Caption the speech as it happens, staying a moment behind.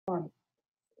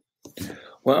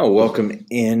Well, welcome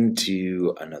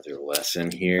into another lesson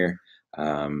here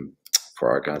for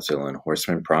our Godzilla and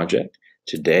Horseman project.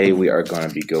 Today we are going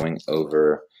to be going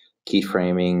over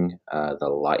keyframing the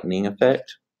lightning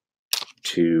effect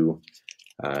to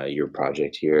your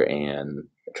project here and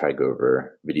try to go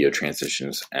over video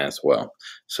transitions as well.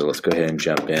 So let's go ahead and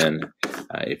jump in.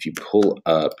 If you pull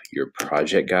up your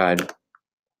project guide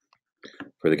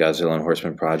for the Godzilla and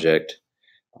Horseman project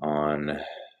on,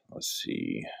 let's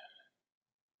see,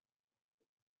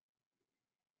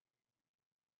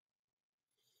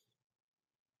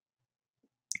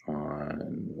 on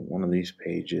one of these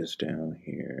pages down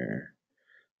here,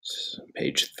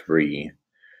 page 3,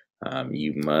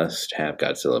 you must have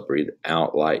Godzilla breathe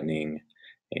out lightning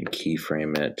and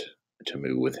keyframe it to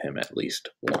move with him at least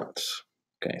once.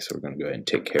 Okay, so we're going to go ahead and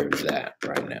take care of that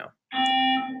right now.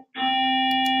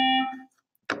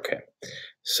 Okay,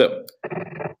 so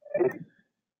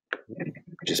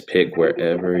just pick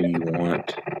wherever you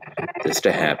want this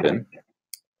to happen.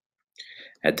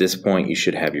 At this point, you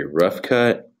should have your rough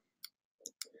cut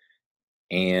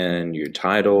and your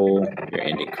title, your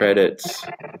ending credits,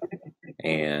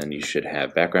 and you should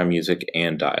have background music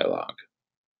and dialogue.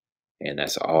 And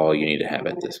that's all you need to have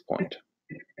at this point.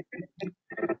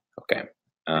 Okay.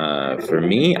 For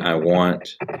me, I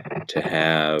want to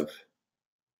have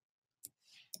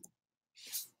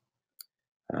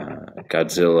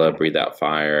Godzilla breathe out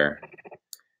fire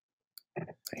right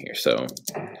here. So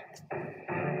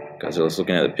Godzilla's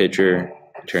looking at the picture,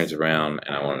 turns around,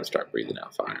 and I want him to start breathing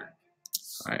out fire.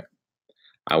 All right.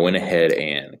 I went ahead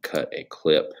and cut a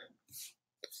clip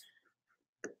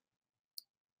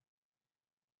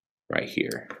right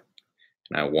here.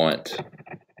 And I want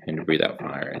him to breathe out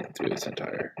fire through this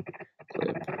entire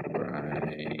clip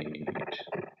right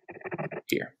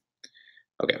here.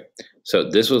 Okay, so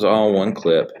this was all one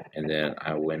clip, and then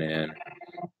I went in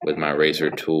with my razor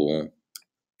tool,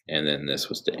 and then this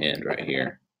was the end right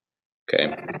here.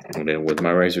 Okay, and then with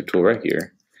my razor tool right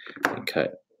here, I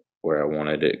cut where I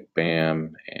wanted it,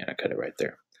 bam, and I cut it right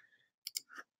there.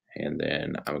 And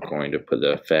then I'm going to put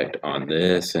the effect on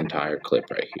this entire clip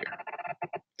right here.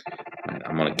 Right,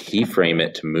 I'm going to keyframe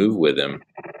it to move with him.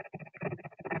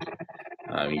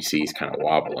 You see he's kind of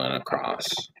wobbling across,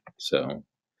 so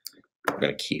I'm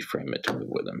going to keyframe it to move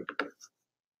with him.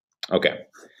 Okay,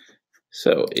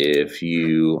 so if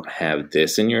you have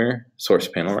this in your source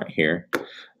panel right here,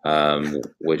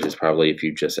 which is probably if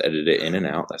you just edit it in and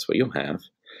out, that's what you'll have.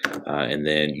 And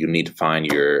then you need to find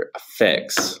your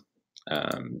effects.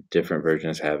 Different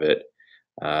versions have it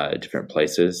different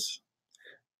places,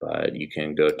 but you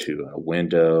can go to a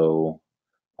window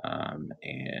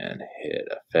and hit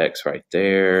effects right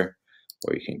there.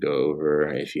 Or you can go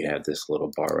over, if you have this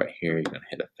little bar right here, you're going to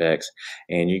hit effects,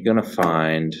 and you're going to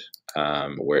find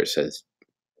where it says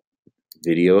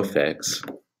video effects.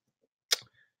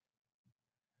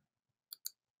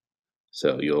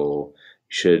 So you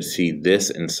should see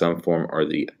this in some form or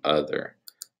the other.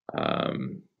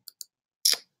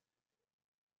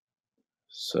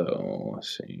 So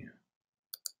let's see.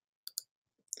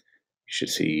 You should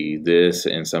see this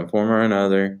in some form or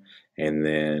another, and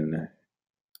then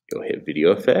you'll hit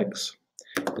video effects,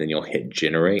 then you'll hit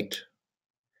generate,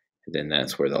 and then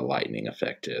that's where the lightning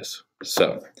effect is.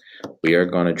 So we are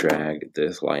going to drag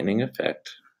this lightning effect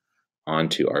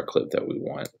onto our clip that we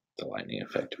want the lightning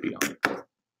effect to be on.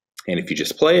 And if you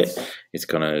just play it, it's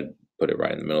going to put it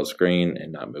right in the middle of the screen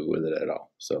and not move with it at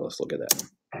all. So let's look at that.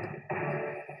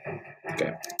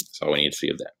 Okay, that's all we need to see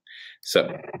of that.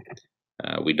 So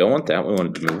we don't want that. We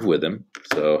want it to move with them.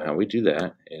 So how we do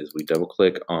that is we double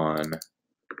click on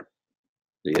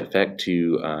the effect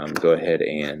to go ahead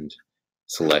and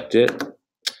select it,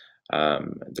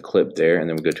 the clip there, and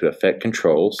then we go to effect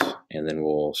controls, and then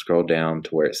we'll scroll down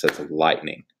to where it says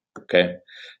lightning. Okay,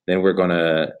 then we're going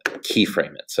to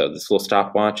keyframe it. So this little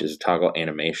stopwatch is a toggle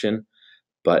animation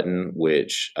button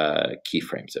which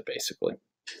keyframes it basically,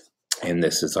 and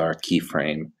this is our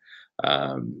keyframe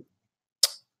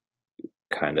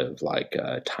kind of like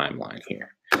a timeline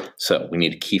here. So we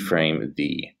need to keyframe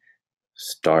the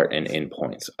start and end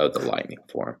points of the lightning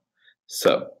form.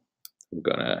 So we're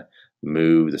going to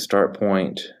move the start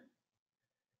point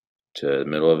to the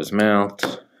middle of his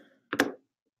mouth.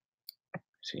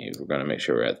 See, we're going to make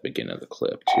sure we're at the beginning of the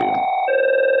clip too.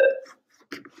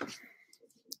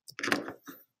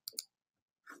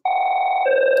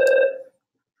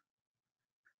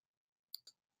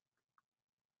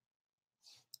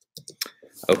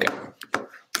 Okay,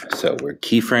 so we're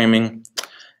keyframing,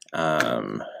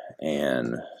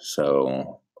 and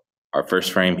so our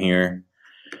first frame here,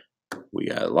 we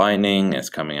got lightning that's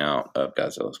coming out of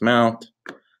Godzilla's mouth,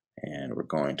 and we're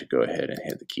going to go ahead and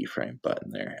hit the keyframe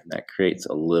button there, and that creates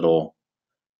a little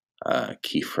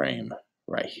keyframe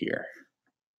right here.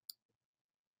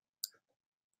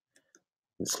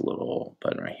 This little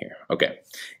button right here. Okay,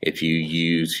 if you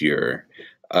use your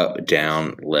up,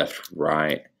 down, left,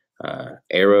 right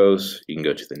arrows, you can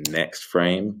go to the next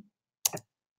frame,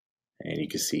 and you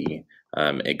can see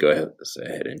it goes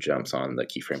ahead and jumps on the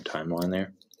keyframe timeline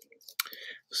there.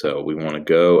 So we want to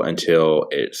go until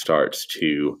it starts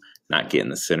to not get in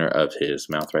the center of his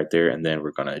mouth right there, and then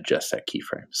we're going to adjust that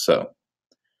keyframe. So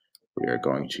we are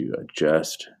going to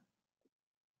adjust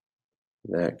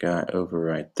that guy over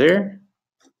right there,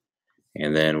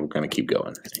 and then we're going to keep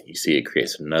going. You see it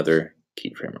creates another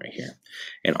keyframe right here.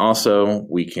 And also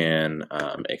we can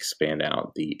expand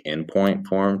out the endpoint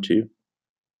form too.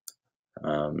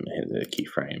 Hit the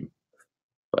keyframe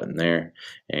button there,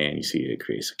 and you see it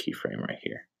creates a keyframe right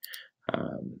here.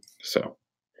 So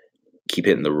keep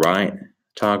hitting the right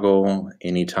toggle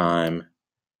anytime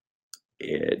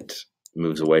it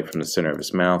moves away from the center of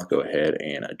his mouth. Go ahead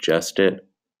and adjust it,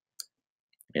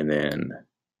 and then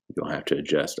you'll have to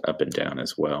adjust up and down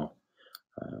as well.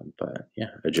 But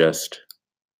yeah, adjust,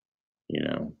 you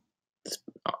know,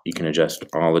 you can adjust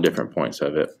all the different points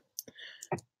of it.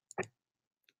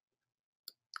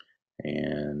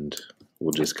 And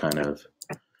we'll just kind of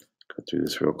go through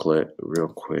this real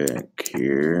quick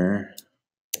here.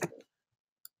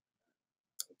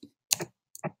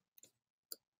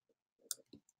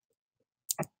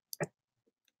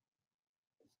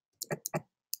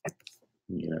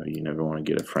 You know, you never want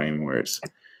to get a frame where it's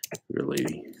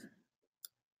really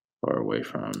far away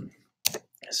from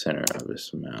the center of his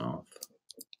mouth.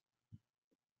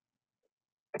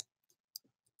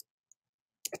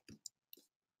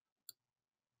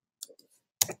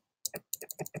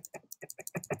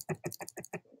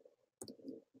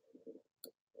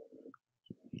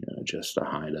 You know, adjust the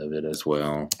height of it as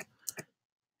well.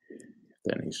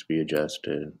 That needs to be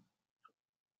adjusted.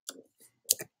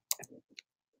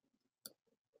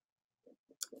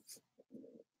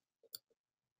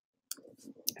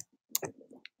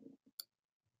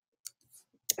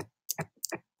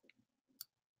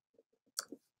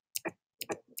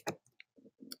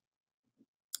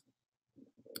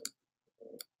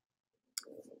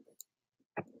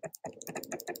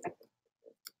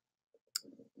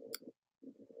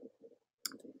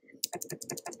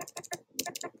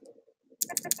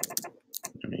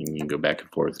 I mean, you can go back and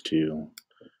forth to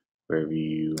wherever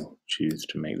you choose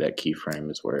to make that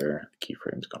keyframe is where the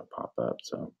keyframe is going to pop up.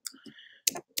 So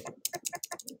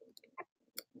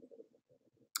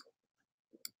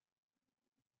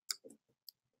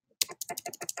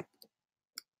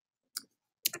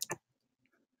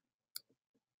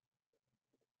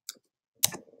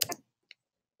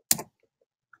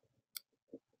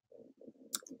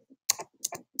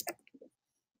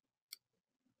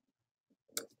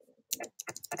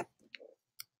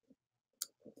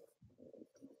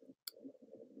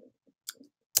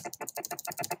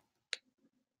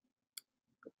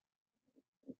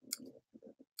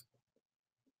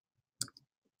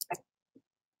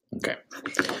okay,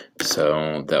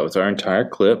 so that was our entire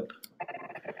clip,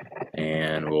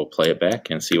 and we'll play it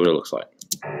back and see what it looks like.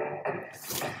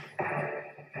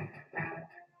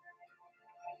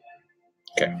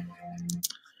 Okay,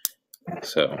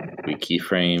 so we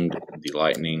keyframed the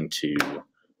lightning to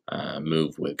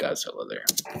move with Godzilla there.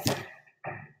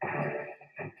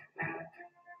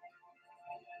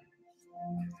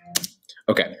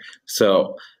 Okay,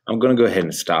 so I'm going to go ahead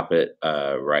and stop it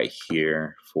right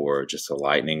here for just a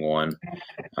lightning one,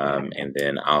 and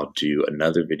then I'll do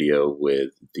another video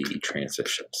with the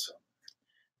transitions.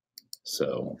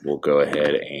 So we'll go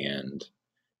ahead and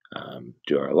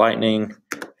do our lightning,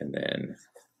 and then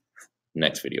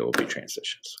next video will be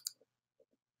transitions.